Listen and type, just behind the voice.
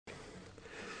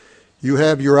You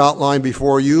have your outline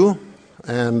before you,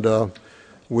 and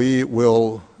we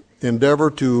will endeavor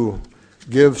to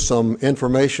give some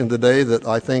information today that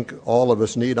I think all of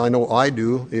us need. I know I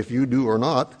do, if you do or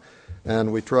not,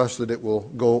 and we trust that it will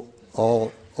go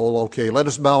all okay. Let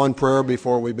us bow in prayer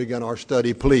before we begin our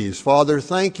study, please. Father,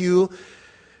 thank you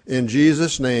in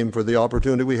Jesus' name for the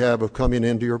opportunity we have of coming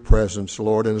into your presence,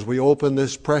 Lord. And as we open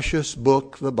this precious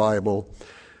book, the Bible,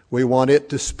 we want it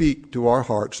to speak to our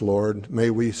hearts, Lord. May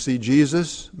we see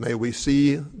Jesus. May we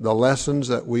see the lessons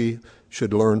that we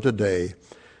should learn today.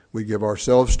 We give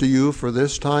ourselves to you for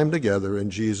this time together in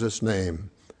Jesus' name.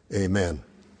 Amen.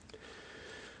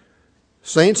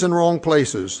 Saints in wrong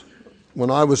places. When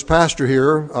I was pastor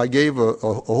here, I gave a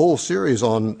whole series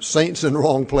on saints in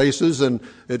wrong places, and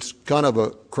it's kind of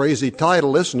a crazy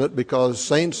title, isn't it? Because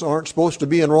saints aren't supposed to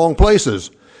be in wrong places.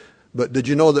 But did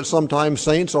you know that sometimes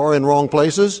saints are in wrong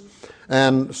places?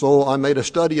 And so I made a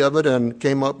study of it and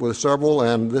came up with several,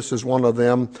 and this is one of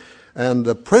them. And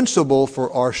the principle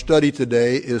for our study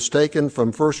today is taken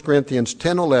from 1 Corinthians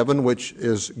 10:11, which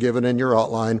is given in your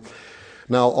outline.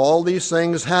 Now, all these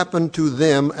things happened to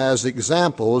them as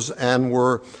examples and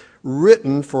were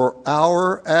written for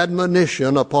our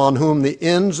admonition, upon whom the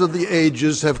ends of the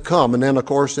ages have come. And then, of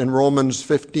course, in Romans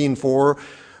 15:4,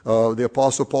 the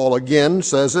Apostle Paul again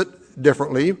says it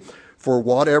differently. For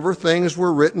whatever things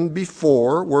were written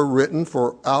before were written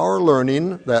for our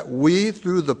learning, that we,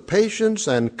 through the patience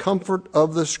and comfort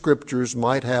of the Scriptures,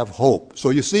 might have hope. So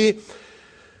you see,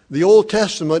 the Old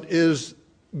Testament is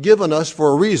given us for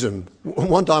a reason.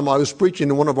 One time I was preaching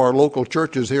in one of our local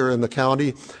churches here in the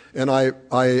county, and I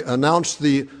announced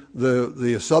the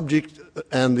subject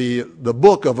and the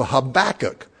book of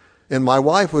Habakkuk. And my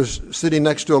wife was sitting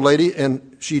next to a lady, and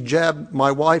she jabbed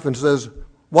my wife and says,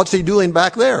 "What's he doing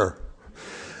back there?"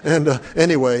 And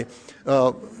anyway,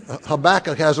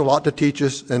 Habakkuk has a lot to teach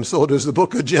us, and so does the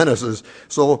book of Genesis.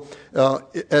 So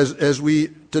as we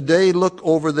today look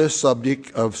over this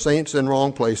subject of saints in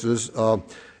wrong places,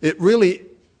 it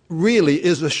really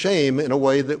is a shame in a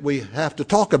way that we have to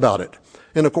talk about it.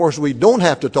 And of course, we don't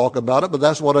have to talk about it, but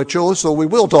that's what I chose, so we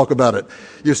will talk about it.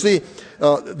 You see,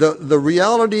 the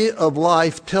reality of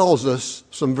life tells us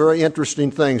some very interesting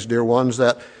things, dear ones,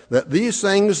 that these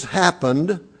things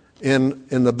happened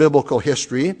in the biblical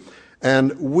history,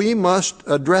 and we must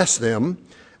address them.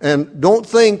 And don't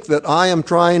think that I am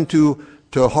trying to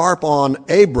harp on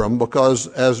Abram, because,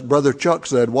 as Brother Chuck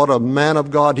said, what a man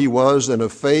of God he was and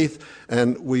of faith,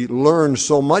 and we learned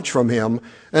so much from him,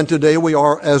 and today we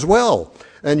are as well.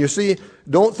 And you see,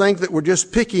 don't think that we're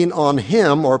just picking on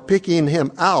him or picking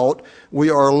him out. We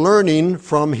are learning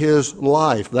from his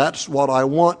life. That's what I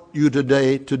want you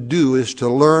today to do, is to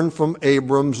learn from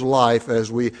Abram's life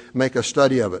as we make a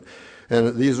study of it.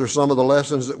 And these are some of the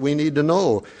lessons that we need to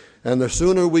know. And the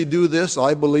sooner we do this,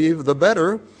 I believe, the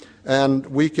better. And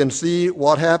we can see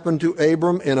what happened to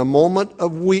Abram in a moment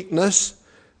of weakness,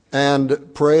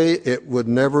 and pray it would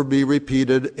never be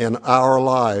repeated in our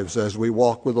lives as we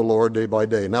walk with the Lord day by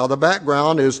day. Now, the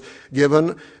background is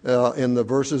given in the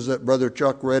verses that Brother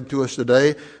Chuck read to us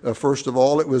today. First of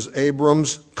all, it was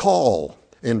Abram's call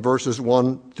in verses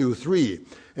 1 through 3.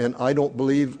 And I don't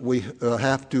believe we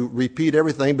have to repeat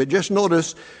everything, but just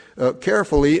notice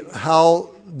carefully how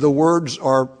the words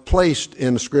are placed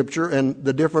in Scripture and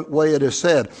the different way it is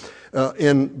said.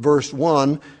 In verse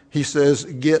 1, he says,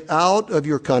 "Get out of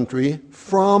your country,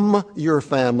 from your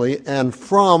family, and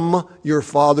from your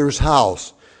father's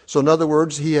house." So in other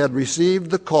words, he had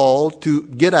received the call to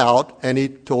get out, and he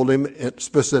told him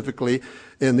specifically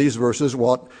in these verses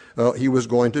what he was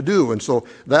going to do. And so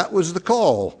that was the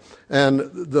call.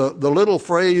 And the little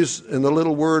phrase and the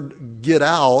little word "get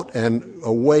out" and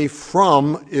 "away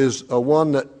from" is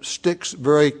one that sticks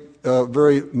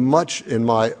very much in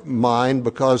my mind,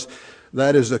 because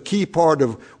that is a key part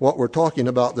of what we're talking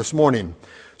about this morning.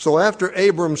 So after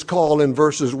Abram's call in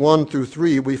verses 1 through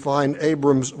 3, we find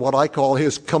Abram's, what I call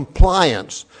his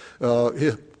compliance,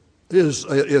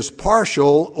 his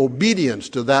partial obedience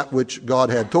to that which God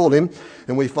had told him.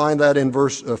 And we find that in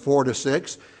verse 4 to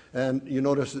 6. And you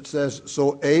notice it says,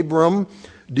 "So Abram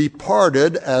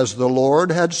departed as the Lord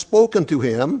had spoken to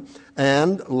him,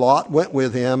 and Lot went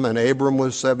with him, and Abram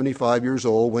was 75 years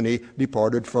old when he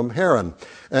departed from Haran."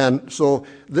 And so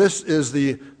this is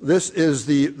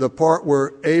the part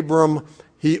where Abram,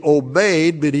 he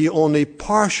obeyed, but he only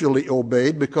partially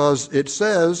obeyed, because it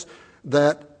says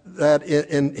that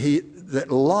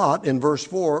Lot, in verse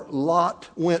 4, Lot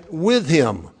went with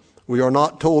him. We are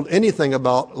not told anything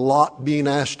about Lot being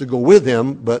asked to go with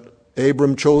him, but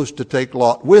Abram chose to take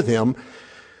Lot with him.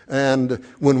 And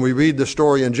when we read the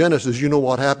story in Genesis, you know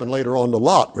what happened later on to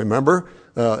Lot, remember?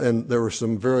 And there were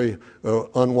some very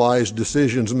unwise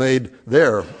decisions made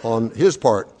there on his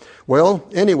part. Well,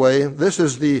 anyway, this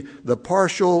is the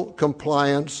partial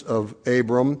compliance of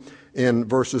Abram in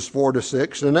verses 4 to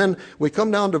 6. And then we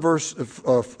come down to verse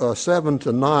 7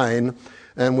 to 9,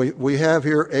 and we have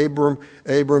here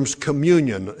Abram's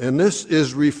communion. And this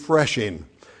is refreshing.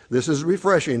 This is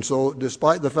refreshing. So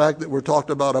despite the fact that we're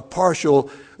talking about a partial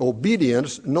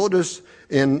obedience, notice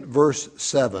in verse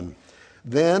 7.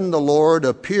 Then the Lord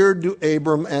appeared to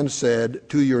Abram and said,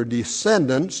 to your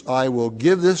descendants I will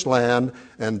give this land,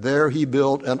 and there he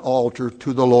built an altar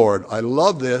to the Lord. I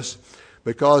love this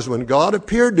because when God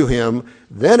appeared to him,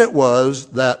 then it was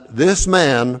that this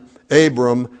man,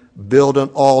 Abram, built an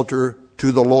altar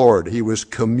to the Lord. He was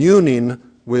communing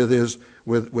with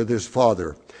his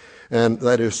father. And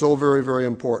that is so very, very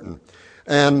important.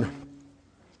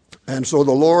 And so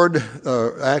the Lord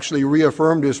actually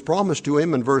reaffirmed his promise to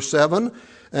him in verse 7.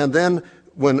 And then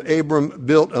when Abram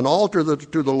built an altar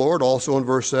to the Lord, also in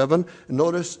verse 7,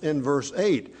 notice in verse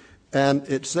 8. And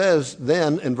it says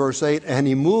then in verse 8, and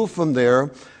he moved from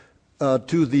there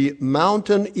to the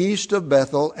mountain east of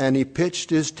Bethel, and he pitched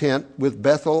his tent with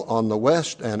Bethel on the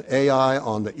west and Ai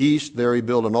on the east. There he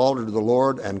built an altar to the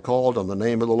Lord and called on the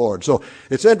name of the Lord. So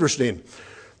it's interesting.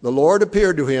 The Lord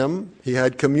appeared to him. He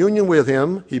had communion with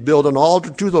him. He built an altar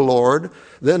to the Lord.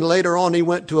 Then later on he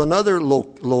went to another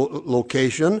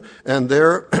location, and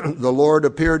there the Lord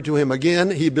appeared to him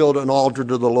again. He built an altar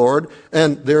to the Lord,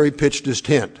 and there he pitched his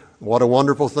tent. What a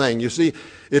wonderful thing. You see,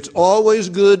 it's always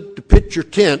good to pitch your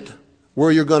tent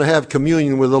where you're going to have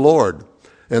communion with the Lord.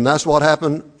 And that's what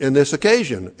happened in this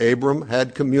occasion. Abram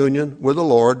had communion with the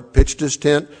Lord, pitched his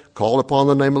tent, called upon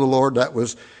the name of the Lord. That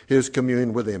was his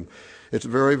communion with him. It's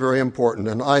very, very important.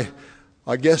 And I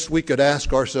guess we could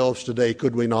ask ourselves today,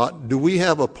 could we not? Do we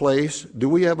have a place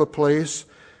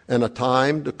and a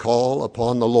time to call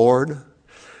upon the Lord?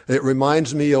 It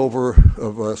reminds me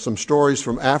of some stories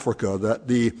from Africa that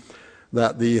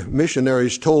the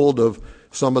missionaries told of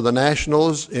some of the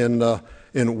nationals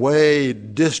in way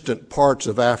distant parts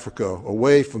of Africa,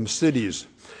 away from cities.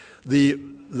 The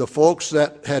folks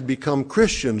that had become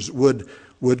Christians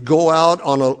would go out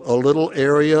on a little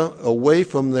area away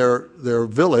from their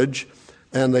village,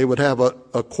 and they would have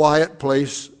a quiet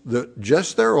place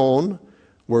just their own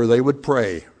where they would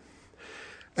pray.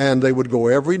 And they would go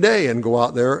every day and go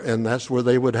out there, and that's where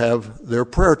they would have their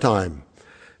prayer time.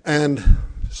 And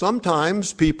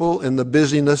sometimes people in the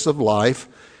busyness of life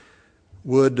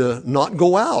would not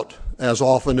go out as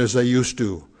often as they used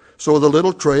to. So the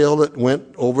little trail that went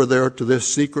over there to this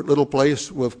secret little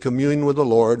place with communion with the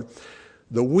Lord,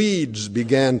 the weeds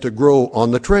began to grow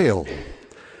on the trail.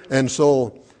 And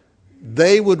so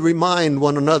they would remind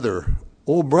one another,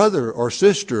 oh, brother or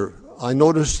sister, I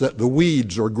notice that the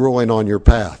weeds are growing on your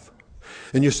path.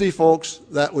 And you see, folks,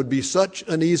 that would be such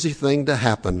an easy thing to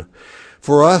happen.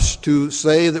 For us to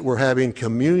say that we're having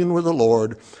communion with the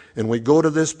Lord, and we go to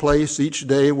this place each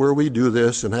day where we do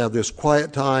this and have this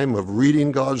quiet time of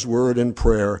reading God's Word and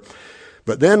prayer,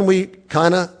 but then we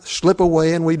kind of slip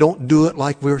away and we don't do it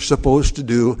like we're supposed to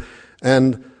do,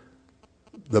 and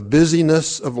the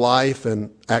busyness of life and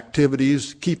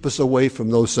activities keep us away from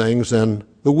those things, and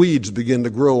the weeds begin to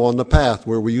grow on the path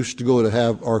where we used to go to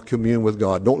have our communion with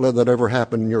God. Don't let that ever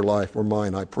happen in your life or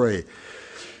mine, I pray.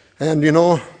 And you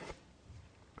know,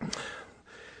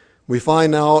 we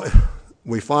find now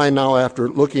after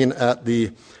looking at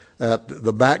the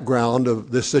background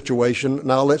of this situation,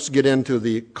 now let's get into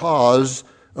the cause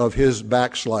of his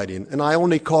backsliding. And I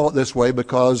only call it this way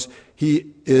because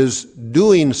he is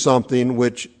doing something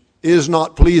which is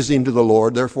not pleasing to the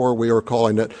Lord. Therefore, we are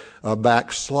calling it a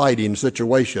backsliding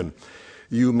situation.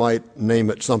 You might name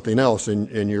it something else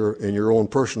in your own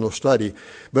personal study.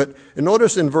 But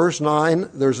notice in verse 9,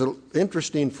 there's an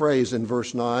interesting phrase in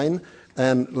verse 9,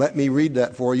 and let me read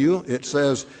that for you. It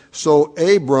says, so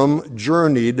Abram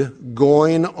journeyed,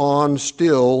 going on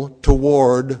still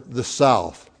toward the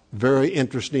south. Very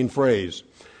interesting phrase.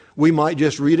 We might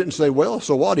just read it and say, well,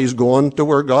 so what? He's going to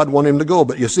where God wanted him to go.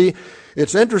 But you see,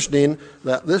 it's interesting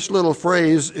that this little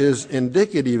phrase is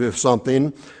indicative of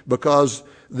something, because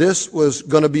this was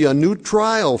going to be a new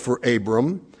trial for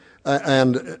Abram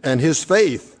and his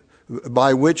faith,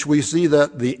 by which we see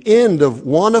that the end of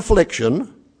one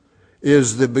affliction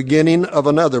is the beginning of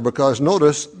another. Because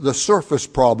notice the surface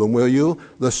problem, will you?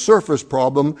 The surface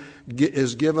problem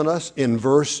is given us in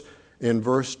verse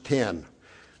 10.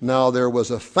 Now there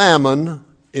was a famine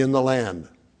in the land.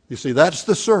 You see, that's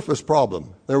the surface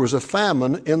problem. There was a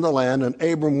famine in the land, and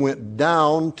Abram went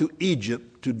down to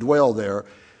Egypt to dwell there.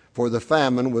 for the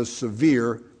famine was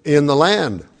severe in the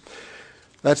land.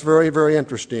 That's very, very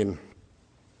interesting.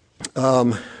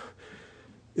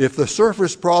 If the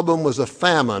surface problem was a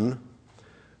famine,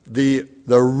 the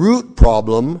root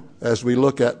problem, as we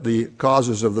look at the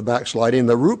causes of the backsliding,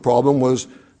 the root problem was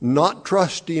not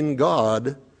trusting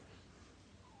God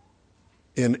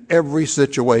in every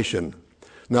situation.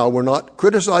 Now, we're not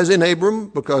criticizing Abram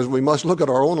because we must look at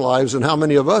our own lives and how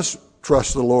many of us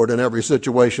trust the Lord in every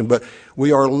situation, but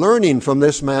we are learning from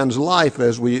this man's life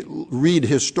as we read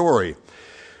his story.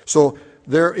 So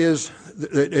there is,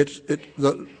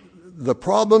 the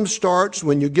problem starts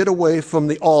when you get away from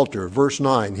the altar. Verse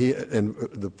 9, in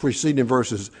the preceding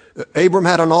verses, Abram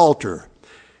had an altar.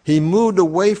 He moved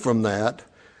away from that,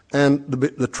 and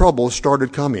the trouble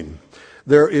started coming.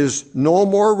 There is no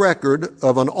more record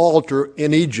of an altar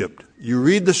in Egypt. You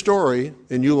read the story,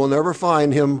 and you will never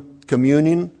find him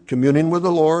communing with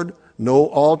the Lord. No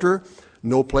altar,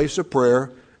 no place of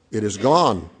prayer. It is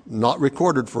gone, not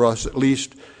recorded for us, at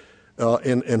least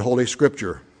in Holy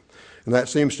Scripture. And that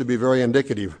seems to be very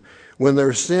indicative. When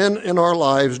there's sin in our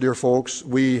lives, dear folks,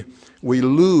 we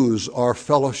lose our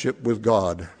fellowship with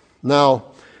God. Now,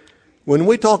 when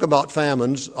we talk about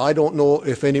famines, I don't know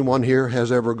if anyone here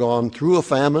has ever gone through a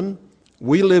famine.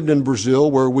 We lived in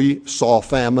Brazil where we saw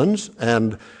famines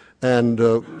and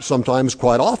sometimes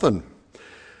quite often.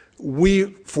 We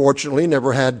fortunately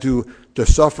never had to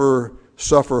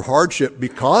suffer hardship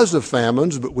because of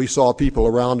famines, but we saw people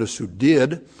around us who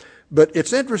did. But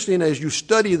it's interesting, as you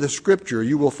study the Scripture,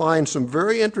 you will find some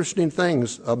very interesting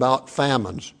things about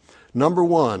famines. Number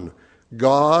one,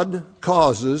 God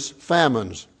causes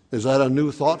famines. Is that a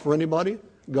new thought for anybody?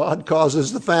 God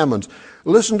causes the famines.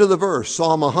 Listen to the verse,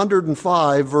 Psalm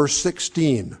 105, verse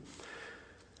 16.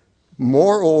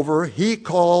 Moreover, he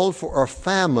called for a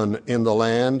famine in the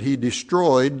land. He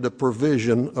destroyed the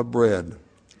provision of bread.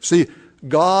 See,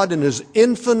 God in his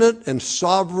infinite and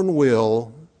sovereign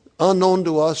will, unknown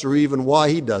to us or even why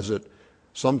he does it,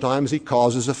 sometimes he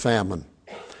causes a famine.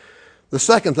 The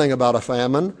second thing about a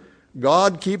famine,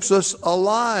 God keeps us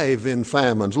alive in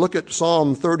famines. Look at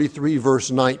Psalm 33,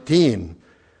 verse 19.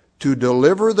 To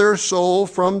deliver their soul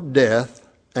from death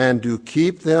and to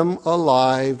keep them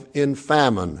alive in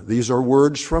famine. These are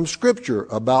words from Scripture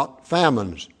about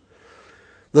famines.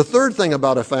 The third thing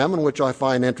about a famine, which I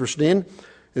find interesting,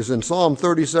 is in Psalm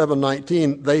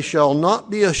 37:19, they shall not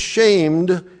be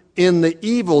ashamed in the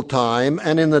evil time,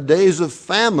 and in the days of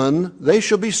famine they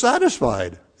shall be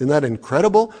satisfied. Isn't that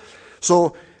incredible?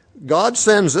 So God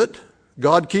sends it,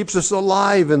 God keeps us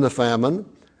alive in the famine,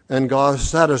 and God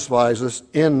satisfies us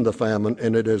in the famine,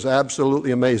 and it is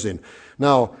absolutely amazing.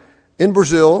 Now, in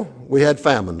Brazil, we had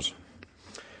famines.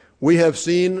 We have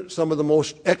seen some of the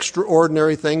most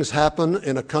extraordinary things happen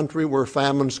in a country where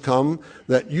famines come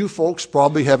that you folks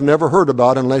probably have never heard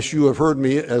about unless you have heard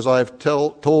me as I've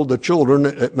told the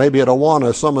children, maybe at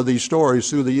Awana, some of these stories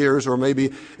through the years, or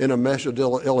maybe in a message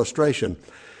illustration.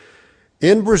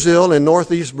 In Brazil, in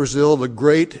northeast Brazil, the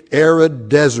great arid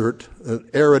desert,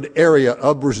 arid area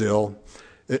of Brazil,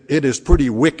 it is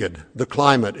pretty wicked. The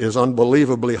climate is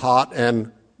unbelievably hot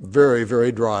and very,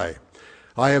 very dry.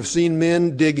 I have seen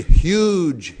men dig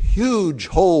huge, huge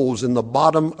holes in the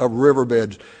bottom of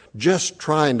riverbeds just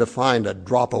trying to find a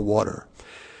drop of water.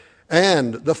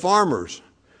 And the farmers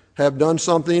have done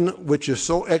something which is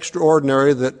so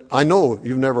extraordinary that I know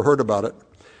you've never heard about it.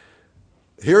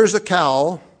 Here's a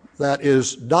cow that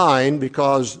is dying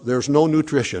because there's no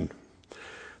nutrition.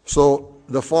 So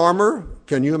the farmer,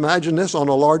 can you imagine this on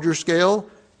a larger scale?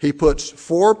 He puts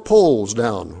 4 poles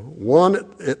down,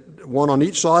 one on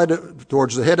each side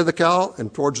towards the head of the cow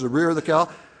and towards the rear of the cow,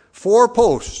 4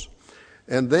 posts.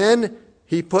 And then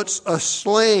he puts a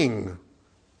sling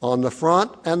on the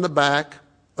front and the back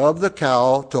of the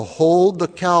cow to hold the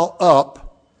cow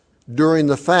up during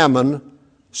the famine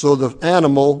so the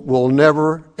animal will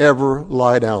never, ever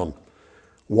lie down.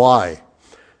 Why?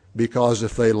 Because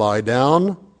if they lie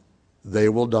down, they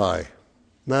will die. Isn't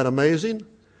that amazing?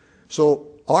 So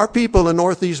our people in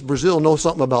northeast Brazil know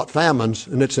something about famines,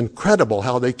 and it's incredible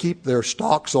how they keep their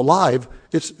stocks alive.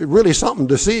 It's really something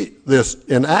to see this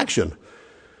in action.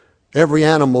 Every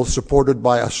animal supported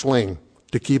by a sling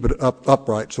to keep it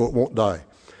upright so it won't die.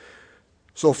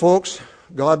 So folks,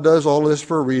 God does all this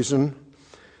for a reason.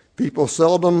 People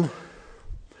seldom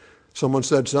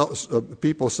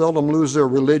lose their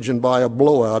religion by a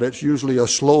blowout. It's usually a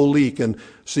slow leak. And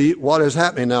see, what is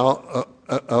happening now,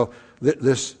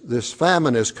 this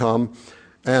famine has come,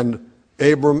 and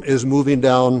Abram is moving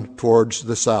down towards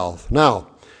the south. Now,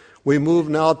 we move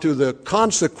now to the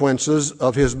consequences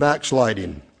of his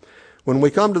backsliding. When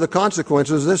we come to the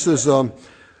consequences, this is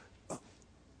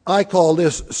I call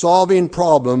this solving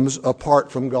problems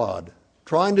apart from God.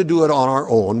 Trying to do it on our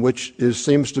own, which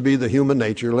seems to be the human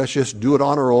nature. Let's just do it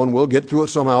on our own. We'll get through it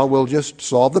somehow. We'll just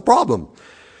solve the problem.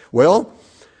 Well,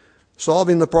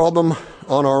 solving the problem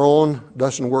on our own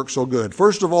doesn't work so good.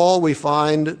 First of all, we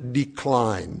find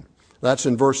decline. That's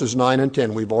in verses 9 and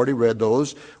 10. We've already read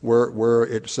those, where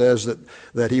it says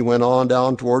that he went on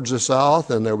down towards the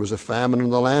south, and there was a famine in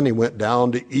the land. He went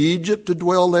down to Egypt to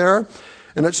dwell there.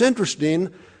 And it's interesting,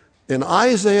 in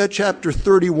Isaiah chapter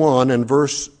 31 and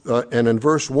in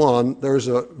verse 1, there's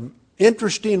an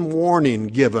interesting warning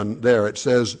given there. It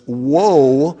says,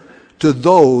 "Woe to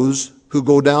those who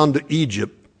go down to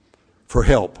Egypt for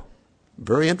help."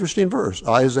 Very interesting verse.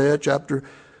 Isaiah chapter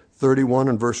 31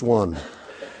 and verse 1.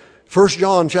 1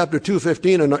 John chapter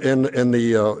 2:15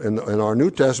 in our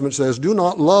New Testament says, "Do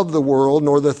not love the world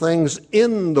nor the things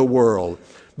in the world."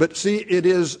 But see, it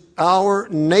is our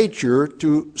nature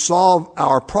to solve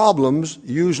our problems,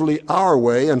 usually our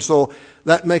way, and so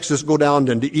that makes us go down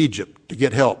into Egypt to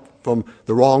get help from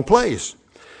the wrong place.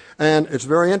 And it's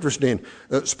very interesting.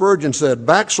 Spurgeon said,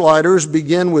 "Backsliders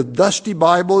begin with dusty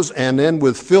Bibles and end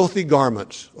with filthy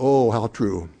garments." Oh, how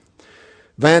true.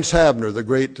 Vance Havner, the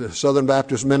great Southern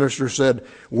Baptist minister, said,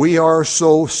 "We are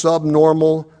so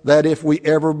subnormal that if we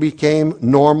ever became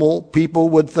normal, people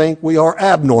would think we are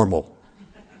abnormal."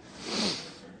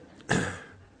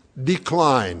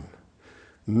 Decline,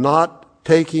 not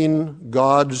taking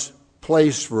God's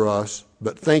place for us,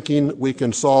 but thinking we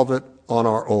can solve it on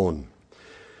our own.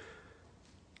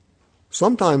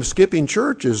 Sometimes skipping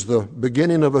church is the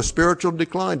beginning of a spiritual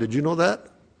decline. Did you know that?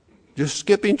 Just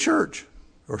skipping church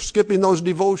or skipping those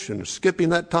devotions, skipping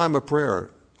that time of prayer,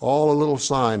 all a little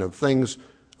sign of things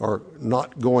are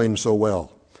not going so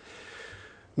well.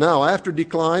 Now, after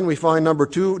decline, we find number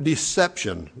 2,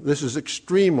 deception. This is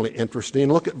extremely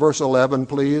interesting. Look at verse 11,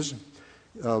 please.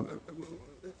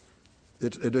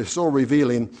 It is so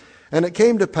revealing. "And it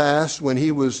came to pass, when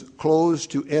he was close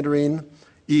to entering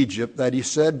Egypt, that he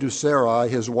said to Sarai,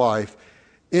 his wife,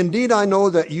 'Indeed, I know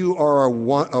that you are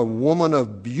a woman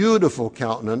of beautiful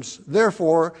countenance.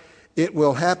 Therefore, it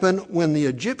will happen when the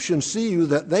Egyptians see you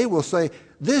that they will say,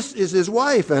 This is his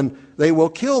wife, and they will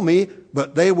kill me,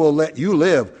 but they will let you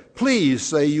live. Please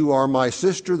say you are my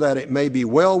sister, that it may be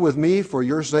well with me for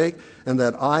your sake, and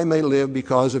that I may live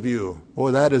because of you.'" Boy,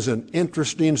 that is an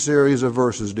interesting series of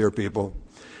verses, dear people.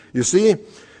 You see,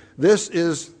 this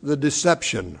is the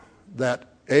deception that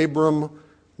Abram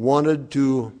wanted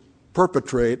to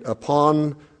perpetrate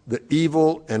upon the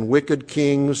evil and wicked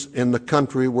kings in the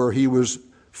country where he was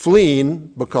fleeing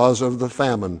because of the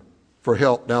famine for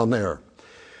help down there.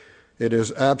 It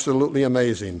is absolutely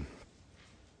amazing.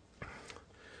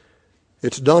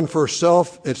 It's done for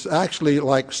it's actually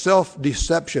like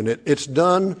self-deception. It's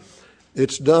done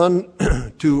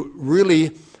to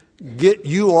really get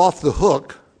you off the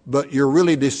hook, but you're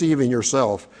really deceiving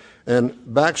yourself. And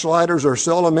backsliders are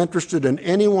seldom interested in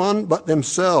anyone but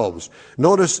themselves.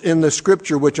 Notice in the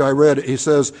scripture which I read, he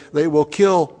says, "They will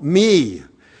kill me."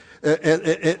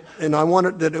 And I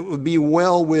wanted that it would be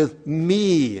well with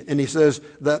me. And he says,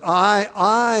 "that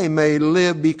I may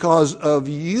live because of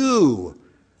you."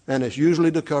 And it's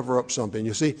usually to cover up something.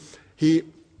 You see, he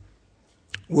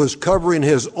was covering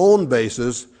his own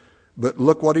bases, but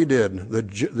look what he did,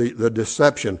 the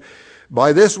deception.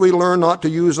 "By this we learn not to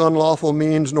use unlawful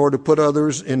means, nor to put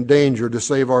others in danger to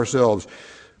save ourselves."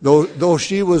 Though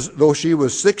she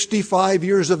was 65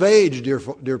 years of age,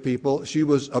 dear people, she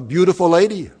was a beautiful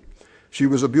lady. She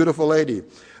was a beautiful lady,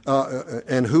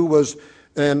 and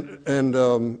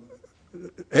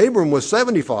Abram was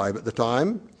 75 at the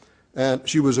time, and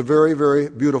she was a very, very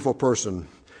beautiful person.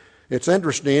 It's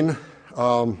interesting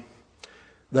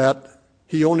that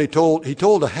he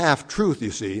told a half truth.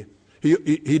 You see,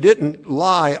 he didn't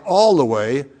lie all the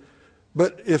way,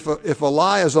 but if a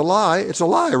lie is a lie, it's a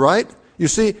lie, right? You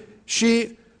see,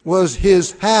 she was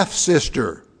his half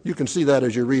sister. You can see that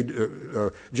as you read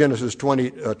Genesis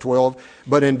 20:12.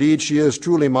 "But indeed she is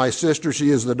truly my sister. She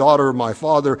is the daughter of my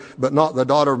father, but not the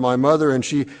daughter of my mother, and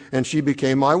she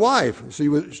became my wife."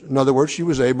 In other words, she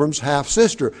was Abram's half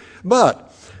sister.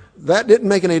 But that didn't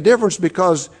make any difference,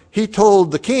 because he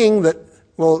told the king that,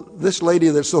 well, this lady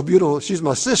that's so beautiful, she's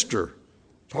my sister.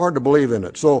 It's hard to believe in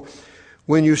it. So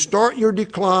when you start your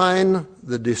decline,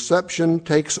 the deception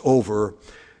takes over.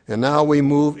 And now we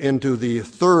move into the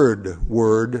third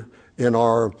word in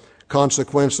our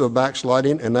consequence of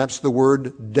backsliding, and that's the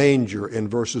word danger in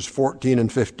verses 14 and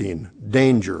 15.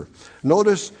 Danger.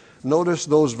 Notice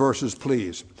those verses,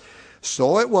 please.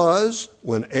 "So it was,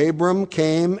 when Abram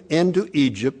came into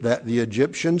Egypt, that the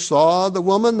Egyptians saw the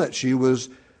woman, that she was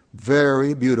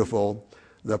very beautiful.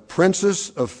 The princess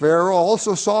of Pharaoh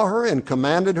also saw her and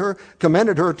commended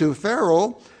her to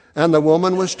Pharaoh, and the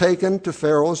woman was taken to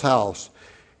Pharaoh's house.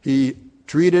 He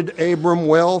treated Abram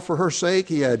well for her sake.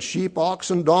 He had sheep,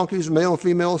 oxen, donkeys, male and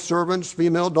female servants,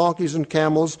 female donkeys and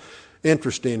camels.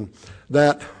 Interesting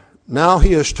that now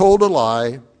he has told a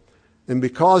lie, and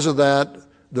because of that,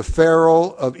 the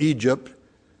Pharaoh of Egypt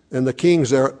and the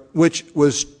kings there, which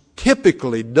was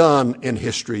typically done in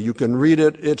history. You can read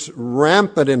it. It's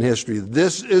rampant in history.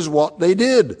 This is what they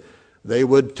did. They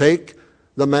would take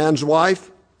the man's wife,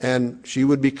 and she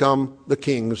would become the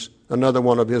king's, another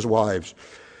one of his wives.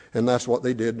 And that's what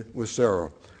they did with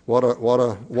Sarah.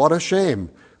 What a shame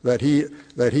that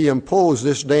he imposed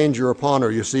this danger upon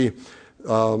her. You see,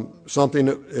 something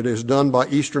that is done by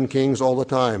Eastern kings all the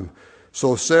time.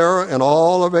 So Sarah and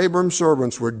all of Abram's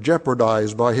servants were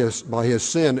jeopardized by his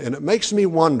sin. And it makes me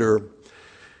wonder,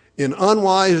 in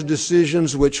unwise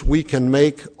decisions which we can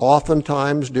make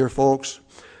oftentimes, dear folks,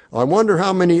 I wonder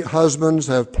how many husbands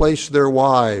have placed their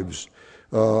wives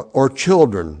or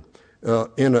children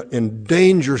in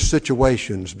dangerous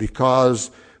situations because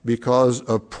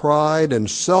of pride and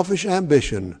selfish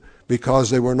ambition, because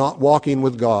they were not walking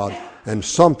with God, and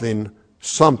something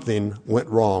went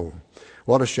wrong.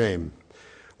 What a shame.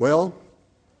 Well,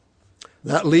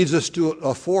 that leads us to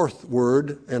a fourth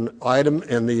word and item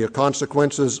and the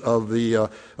consequences of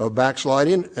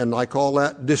backsliding, and I call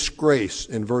that disgrace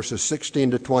in verses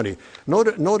 16 to 20.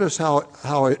 Notice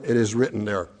how it is written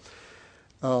there.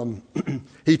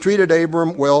 He treated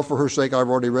Abram well for her sake. I've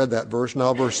already read that verse.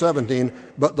 Now verse 17.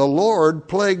 But the Lord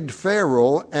plagued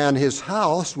Pharaoh and his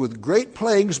house with great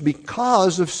plagues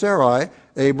because of Sarai,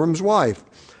 Abram's wife.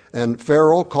 And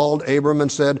Pharaoh called Abram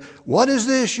and said, "What is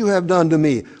this you have done to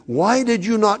me? Why did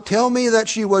you not tell me that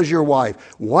she was your wife?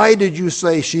 Why did you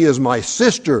say she is my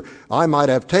sister? I might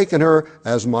have taken her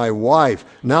as my wife.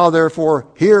 Now therefore,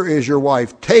 here is your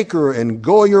wife. Take her and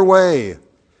go your way."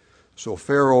 So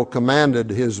Pharaoh commanded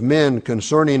his men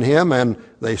concerning him, and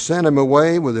they sent him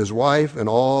away with his wife and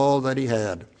all that he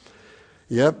had.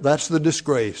 Yep, that's the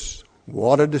disgrace.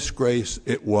 What a disgrace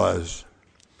it was.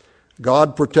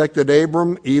 God protected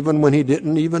Abram even when he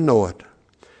didn't even know it.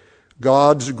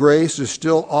 God's grace is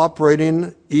still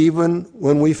operating even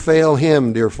when we fail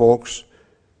him, dear folks.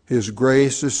 His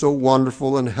grace is so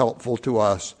wonderful and helpful to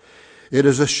us. It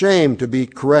is a shame to be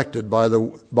corrected by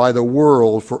the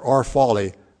world for our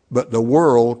folly, but the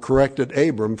world corrected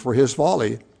Abram for his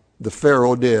folly. The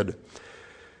Pharaoh did.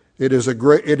 It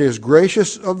is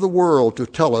gracious of the world to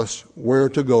tell us where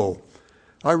to go.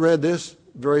 I read this,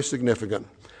 very significant.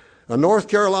 A North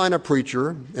Carolina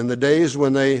preacher, in the days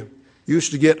when they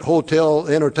used to get hotel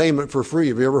entertainment for free.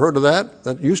 Have you ever heard of that?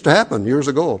 That used to happen years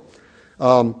ago.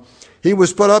 He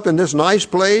was put up in this nice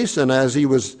place, and as he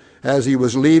was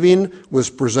leaving, was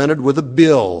presented with a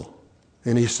bill.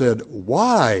 And he said,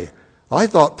 "Why? I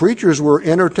thought preachers were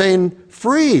entertained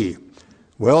free."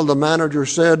 Well, the manager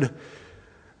said,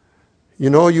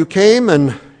 "You came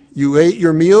and you ate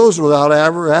your meals without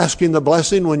ever asking the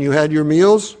blessing when you had your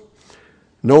meals.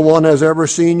 No one has ever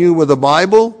seen you with a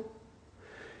Bible.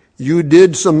 You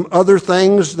did some other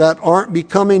things that aren't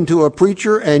becoming to a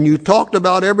preacher, and you talked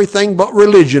about everything but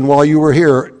religion while you were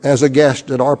here as a guest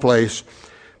at our place.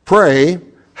 Pray,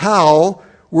 how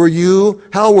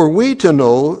were we to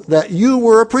know that you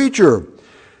were a preacher?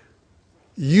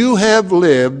 You have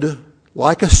lived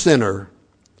like a sinner,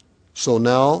 so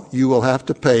now you will have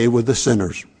to pay with the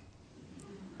sinners."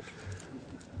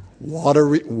 What a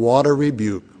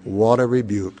rebuke. What a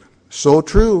rebuke. So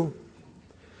true.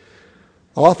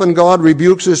 Often God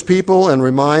rebukes his people and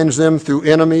reminds them through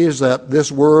enemies that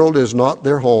this world is not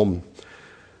their home.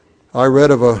 I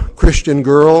read of a Christian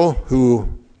girl who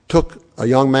took a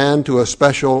young man to a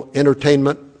special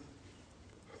entertainment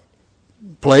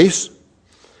place,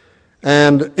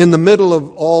 and in the middle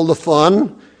of all the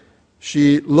fun,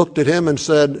 she looked at him and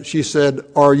said,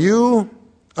 "Are you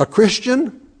a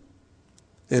Christian?"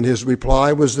 And his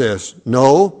reply was this,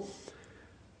 "No,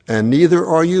 and neither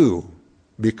are you,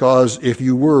 because if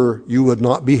you were, you would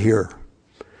not be here."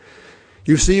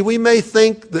 You see, we may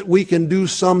think that we can do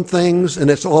some things and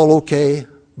it's all okay,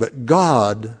 but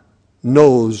God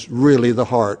knows really the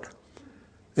heart.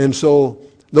 And so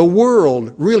the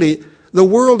world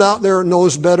out there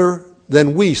knows better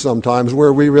than we sometimes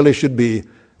where we really should be.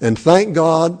 And thank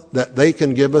God that they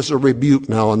can give us a rebuke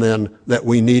now and then that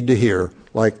we need to hear,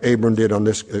 like Abram did on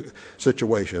this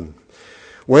situation.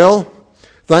 Well,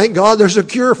 thank God there's a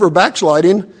cure for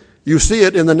backsliding. You see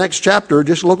it in the next chapter.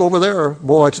 Just look over there.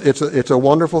 Boy, it's a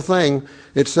wonderful thing.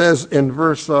 It says in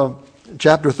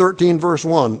chapter 13, verse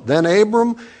 1, "Then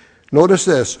Abram," notice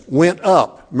this, "went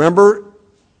up." Remember,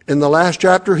 In the last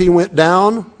chapter, he went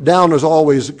down. Down is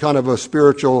always kind of a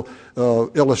spiritual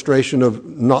illustration of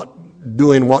not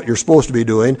doing what you're supposed to be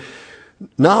doing.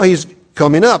 Now he's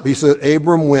coming up. He said,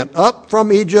 Abram went up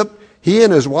from Egypt, he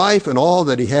and his wife and all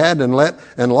that he had, and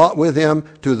Lot with him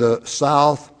to the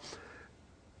south.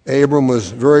 Abram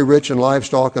was very rich in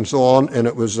livestock and so on, and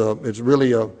it's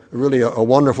really a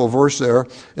wonderful verse there.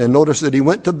 And notice that he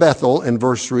went to Bethel in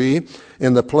verse 3,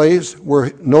 in the place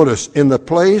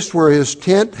where his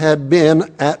tent had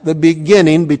been at the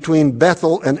beginning between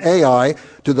Bethel and Ai,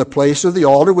 to the place of the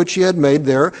altar which he had made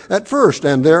there at first.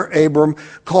 And there Abram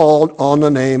called on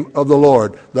the name of the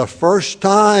Lord. The first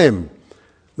time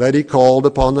that he called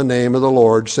upon the name of the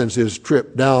Lord since his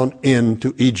trip down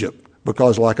into Egypt.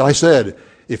 Because like I said,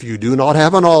 if you do not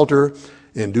have an altar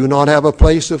and do not have a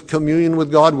place of communion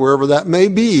with God, wherever that may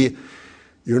be,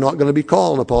 you're not going to be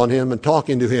calling upon him and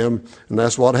talking to him. And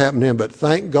that's what happened to him. But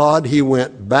thank God he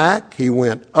went back, he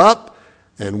went up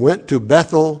and went to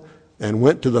Bethel and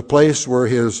went to the place where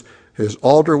his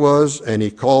altar was, and he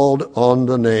called on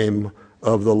the name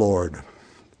of the Lord.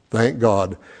 Thank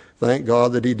God. Thank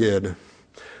God that he did.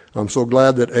 I'm so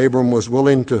glad that Abram was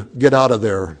willing to get out of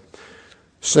there,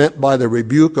 sent by the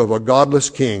rebuke of a godless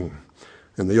king.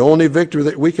 And the only victory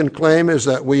that we can claim is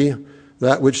that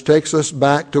which takes us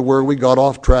back to where we got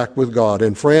off track with God.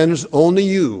 And friends, only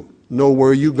you know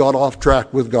where you got off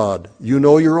track with God. You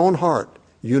know your own heart.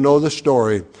 You know the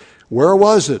story. Where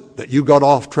was it that you got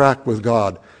off track with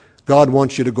God? God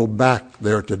wants you to go back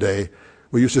there today.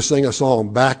 We used to sing a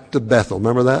song, Back to Bethel.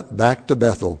 Remember that? Back to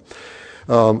Bethel.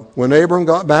 When Abram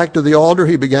got back to the altar,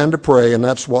 he began to pray, and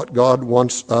that's what God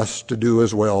wants us to do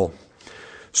as well.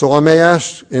 So I may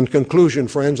ask, in conclusion,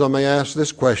 friends, I may ask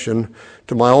this question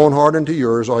to my own heart and to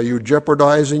yours. Are you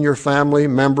jeopardizing your family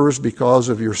members because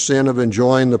of your sin of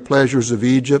enjoying the pleasures of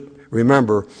Egypt?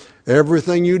 Remember,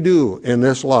 everything you do in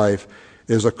this life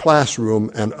is a classroom,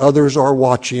 and others are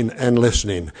watching and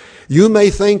listening. You may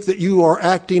think that you are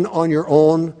acting on your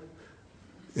own.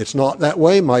 It's not that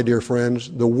way, my dear friends.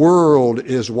 The world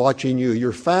is watching you.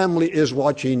 Your family is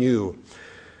watching you.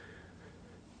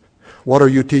 What are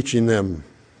you teaching them?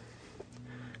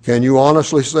 Can you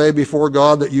honestly say before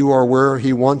God that you are where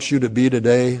he wants you to be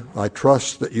today? I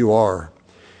trust that you are.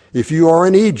 If you are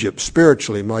in Egypt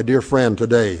spiritually, my dear friend,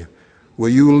 today, will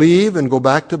you leave and go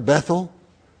back to Bethel?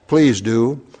 Please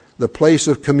do. The place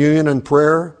of communion and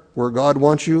prayer where God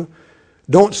wants you.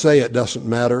 Don't say it doesn't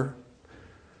matter.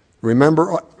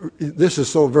 Remember, this is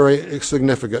so very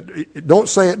significant. Don't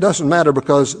say it doesn't matter,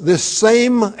 because this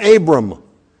same Abram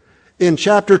in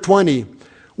chapter 20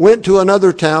 went to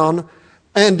another town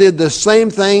and did the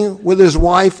same thing with his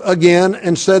wife again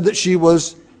and said that she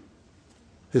was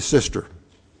his sister.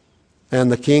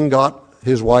 And the king got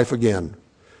his wife again.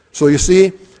 So you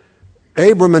see,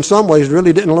 Abram in some ways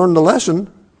really didn't learn the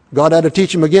lesson. God had to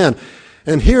teach him again.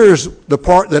 And here's the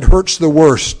part that hurts the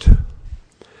worst.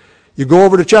 You go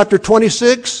over to chapter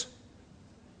 26,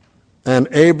 and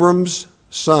Abram's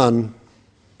son,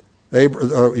 we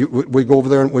go over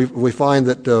there and we find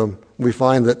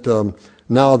that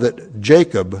now that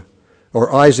Jacob,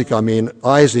 or Isaac,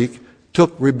 Isaac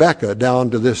took Rebekah down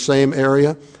to this same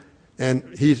area,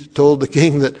 and he told the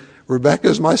king that Rebekah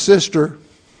is my sister. Isn't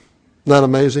that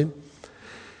amazing?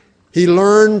 He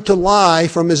learned to lie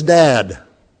from his dad,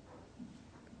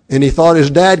 and he thought his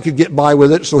dad could get by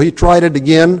with it, so he tried it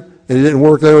again. And it didn't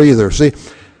work there either. See,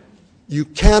 you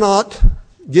cannot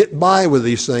get by with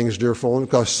these things, dear friend,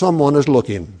 because someone is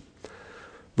looking.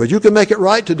 But you can make it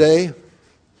right today.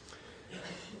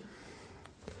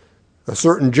 A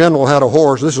certain general had a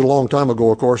horse. This is a long time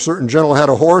ago, of course. A certain general had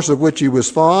a horse of which he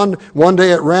was fond. One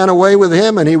day it ran away with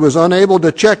him, and he was unable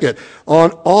to check it.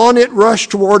 On it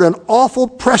rushed toward an awful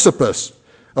precipice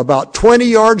about 20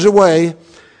 yards away.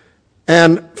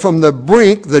 And from the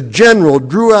brink, the general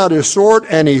drew out his sword,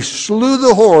 and he slew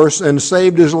the horse and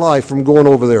saved his life from going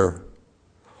over there.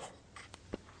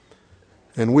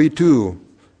 And we too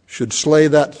should slay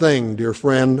that thing, dear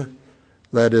friend,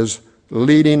 that is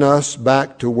leading us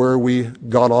back to where we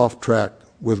got off track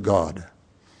with God.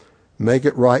 Make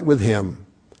it right with him.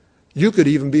 You could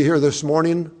even be here this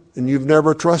morning and you've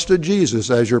never trusted Jesus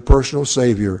as your personal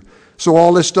Savior. So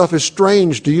all this stuff is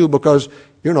strange to you because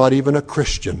you're not even a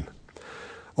Christian.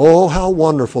 Oh, how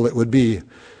wonderful it would be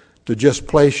to just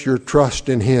place your trust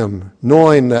in him,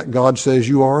 knowing that God says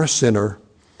you are a sinner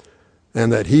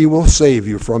and that he will save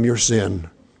you from your sin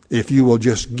if you will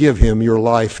just give him your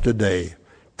life today.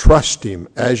 Trust him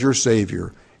as your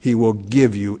Savior. He will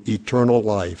give you eternal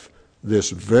life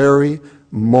this very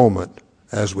moment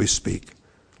as we speak.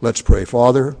 Let's pray.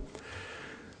 Father,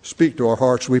 speak to our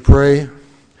hearts, we pray.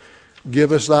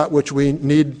 give us that which we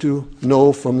need to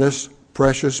know from this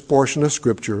precious portion of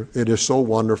Scripture. It is so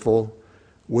wonderful.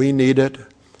 We need it,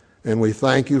 and we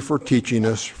thank you for teaching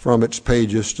us from its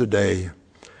pages today.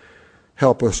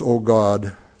 Help us, O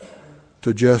God,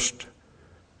 to just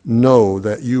know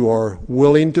that you are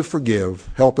willing to forgive.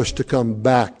 Help us to come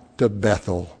back to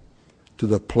Bethel, to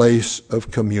the place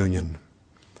of communion.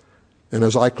 And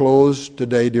as I close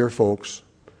today, dear folks,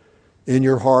 in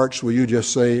your hearts, will you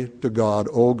just say to God,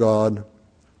 "Oh God,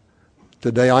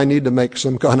 today I need to make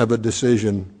some kind of a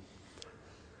decision.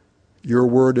 Your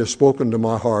word has spoken to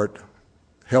my heart.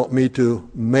 Help me to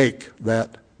make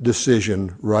that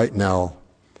decision right now."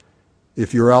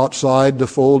 If you're outside the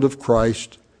fold of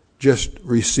Christ, just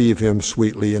receive him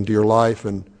sweetly into your life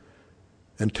and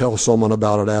tell someone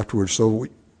about it afterwards so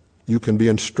you can be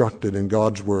instructed in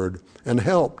God's word and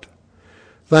helped.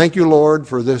 Thank you, Lord,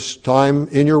 for this time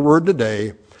in your word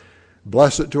today.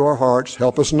 Bless it to our hearts.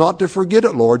 Help us not to forget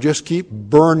it, Lord. Just keep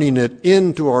burning it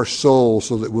into our souls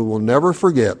so that we will never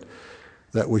forget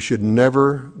that we should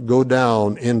never go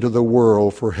down into the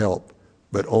world for help,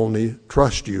 but only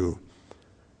trust you,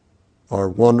 our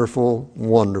wonderful,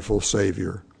 wonderful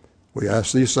Savior. We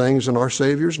ask these things in our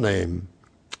Savior's name.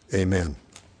 Amen.